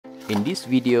In this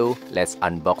video, let's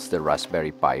unbox the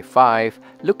Raspberry Pi 5,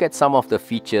 look at some of the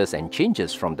features and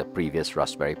changes from the previous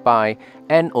Raspberry Pi,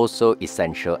 and also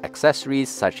essential accessories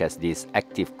such as this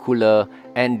active cooler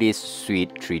and this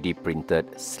sweet 3D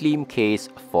printed slim case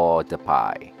for the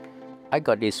Pi. I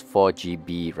got this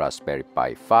 4GB Raspberry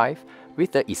Pi 5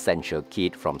 with the essential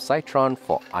kit from Citron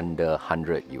for under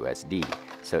 100 USD.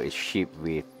 So it's shipped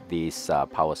with this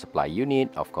power supply unit,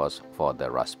 of course, for the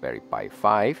Raspberry Pi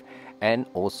 5, and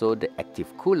also the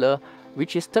active cooler,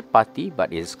 which is third party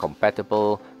but is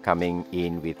compatible, coming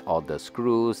in with all the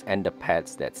screws and the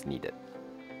pads that's needed.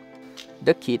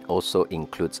 The kit also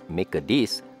includes Maker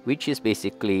Disk, which is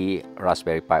basically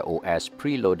Raspberry Pi OS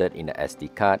preloaded in a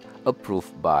SD card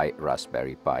approved by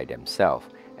Raspberry Pi themselves.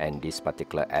 And this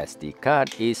particular SD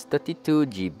card is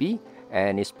 32GB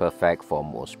and is perfect for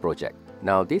most projects.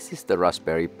 Now this is the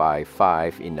Raspberry Pi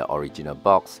 5 in the original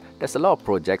box. There's a lot of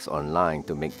projects online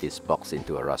to make this box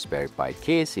into a Raspberry Pi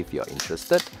case if you're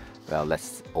interested. Well,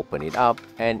 let's open it up,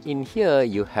 and in here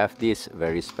you have this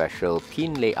very special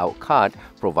pin layout card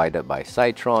provided by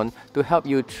Citron to help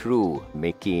you through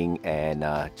making and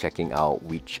checking out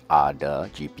which are the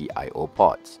GPIO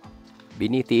ports.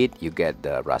 Beneath it, you get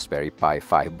the Raspberry Pi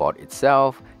 5 board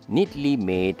itself, neatly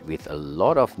made with a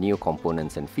lot of new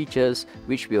components and features,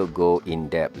 which will go in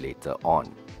depth later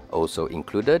on. Also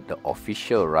included the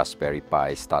official Raspberry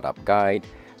Pi startup guide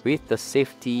with the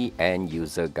safety and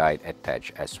user guide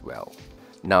attached as well.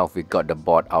 Now we got the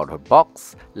board out of the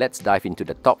box, let's dive into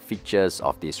the top features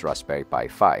of this Raspberry Pi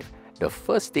 5. The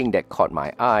first thing that caught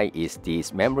my eye is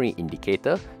this memory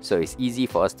indicator, so it's easy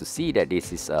for us to see that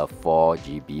this is a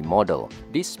 4GB model.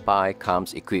 This Pi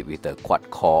comes equipped with a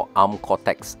quad-core ARM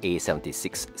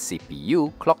Cortex-A76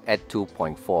 CPU clocked at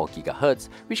 2.4 GHz,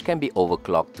 which can be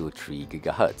overclocked to 3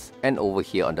 GHz. And over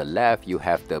here on the left, you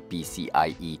have the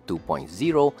PCIe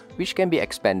 2.0, which can be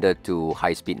expanded to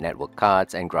high-speed network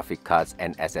cards and graphic cards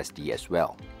and SSD as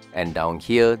well. And down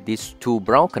here, these two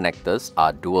brown connectors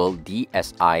are dual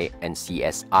DSI and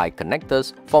CSI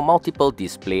connectors for multiple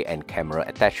display and camera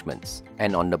attachments.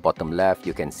 And on the bottom left,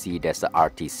 you can see there's a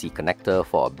RTC connector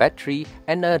for a battery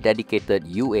and a dedicated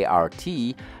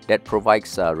UART that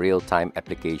provides real-time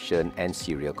application and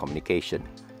serial communication.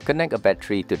 Connect a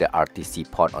battery to the RTC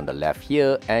port on the left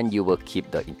here and you will keep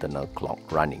the internal clock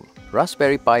running.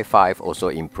 Raspberry Pi 5 also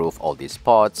improved all these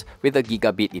ports with a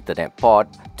gigabit Ethernet port,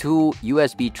 2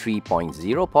 USB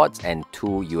 3.0 ports and 2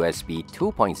 USB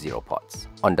 2.0 ports.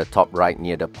 On the top right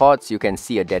near the ports, you can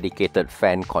see a dedicated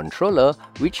fan controller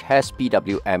which has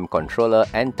PWM controller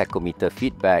and tachometer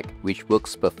feedback, which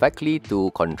works perfectly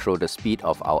to control the speed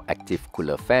of our active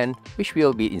cooler fan, which we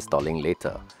will be installing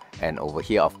later. And over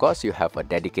here, of course, you have a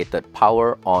dedicated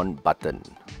power on button.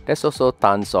 There's also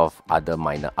tons of other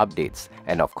minor updates,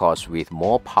 and of course with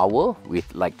more power, with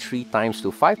like 3 times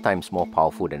to 5 times more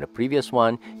powerful than the previous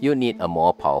one, you need a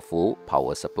more powerful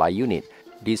power supply unit.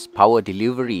 This power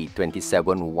delivery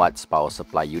 27 watts power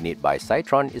supply unit by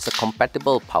Citron is a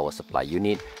compatible power supply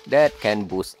unit that can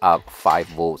boost up 5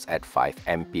 volts at 5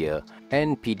 ampere,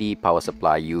 and PD power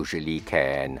supply usually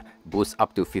can boost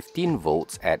up to 15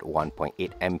 volts at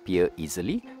 1.8 ampere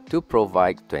easily to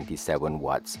provide 27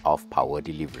 watts of power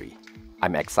delivery.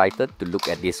 I'm excited to look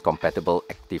at this compatible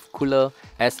active cooler,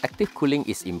 as active cooling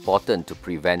is important to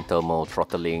prevent thermal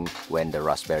throttling when the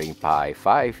Raspberry Pi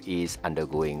 5 is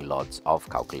undergoing lots of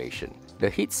calculation.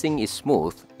 The heatsink is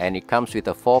smooth and it comes with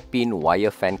a 4-pin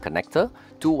wire fan connector,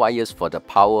 2 wires for the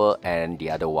power and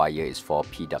the other wire is for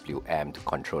PWM to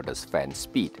control the fan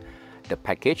speed. The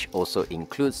package also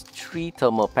includes 3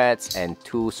 thermal pads and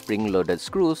 2 spring-loaded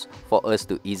screws for us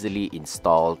to easily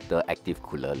install the active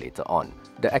cooler later on.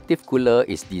 The active cooler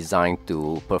is designed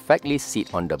to perfectly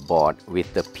sit on the board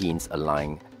with the pins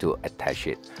aligned to attach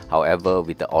it. However,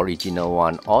 with the original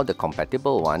one or the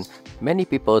compatible one, many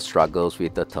people struggle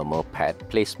with the thermal pad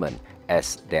placement,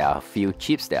 as there are a few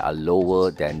chips that are lower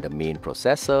than the main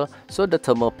processor, so the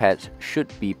thermal pads should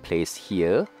be placed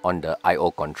here on the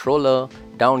I/O controller,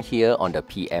 down here on the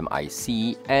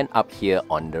PMIC, and up here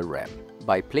on the RAM.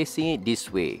 By placing it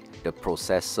this way, the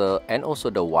processor and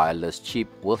also the wireless chip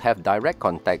will have direct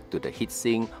contact to the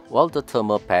heatsink, while the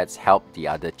thermal pads help the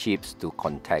other chips to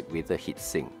contact with the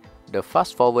heatsink. The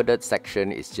fast-forwarded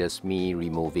section is just me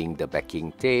removing the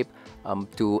backing tape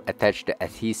to attach the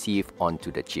adhesive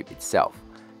onto the chip itself.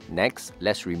 Next,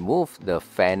 let's remove the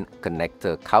fan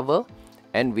connector cover,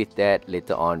 and with that,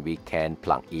 later on we can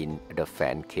plug in the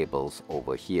fan cables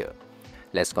over here.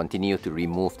 Let's continue to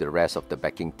remove the rest of the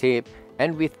backing tape,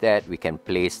 and with that we can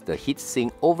place the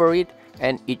heatsink over it,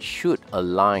 and it should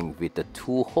align with the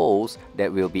 2 holes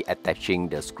that will be attaching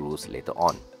the screws later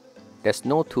on. There's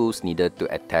no tools needed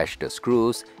to attach the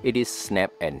screws. It is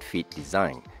snap and fit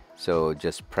design. So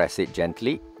just press it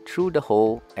gently through the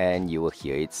hole and you will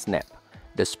hear it snap.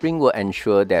 The spring will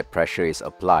ensure that pressure is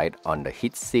applied on the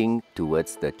heatsink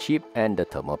towards the chip and the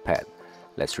thermal pad.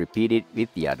 Let's repeat it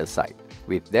with the other side.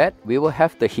 With that, we will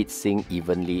have the heatsink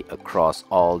evenly across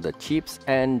all the chips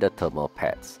and the thermal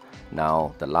pads.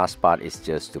 Now, the last part is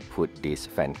just to put this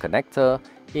fan connector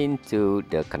into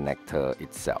the connector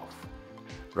itself.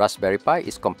 Raspberry Pi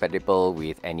is compatible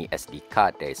with any SD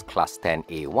card that is class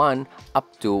 10A1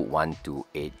 up to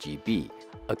 128 GB.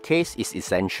 A case is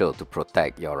essential to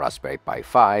protect your Raspberry Pi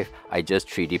 5. I just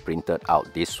 3D printed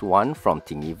out this one from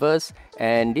Thingiverse,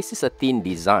 and this is a thin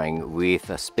design with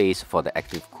a space for the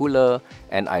active cooler,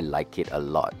 and I like it a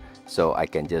lot. So I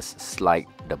can just slide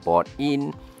the board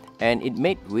in and it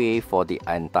made way for the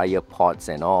entire pods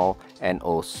and all, and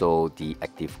also the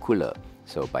active cooler.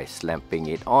 So by slapping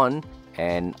it on,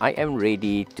 and I am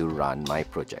ready to run my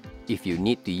project. If you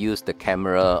need to use the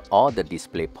camera or the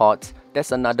display pods,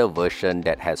 there's another version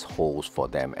that has holes for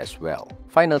them as well.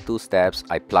 Final two steps,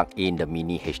 I plug in the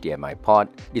mini HDMI port.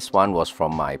 This one was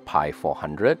from my Pi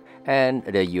 400 and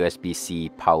the USB-C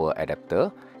power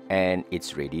adapter, and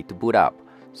it's ready to boot up.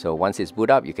 So once it's boot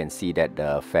up, you can see that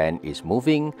the fan is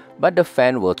moving, but the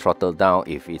fan will throttle down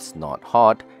if it's not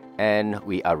hot, and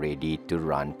we are ready to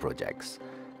run projects.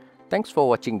 Thanks for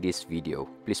watching this video.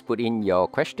 Please put in your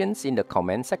questions in the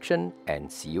comment section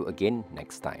and see you again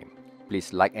next time.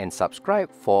 Please like and subscribe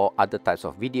for other types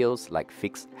of videos like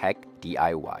Fix, Hack,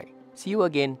 DIY. See you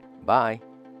again. Bye.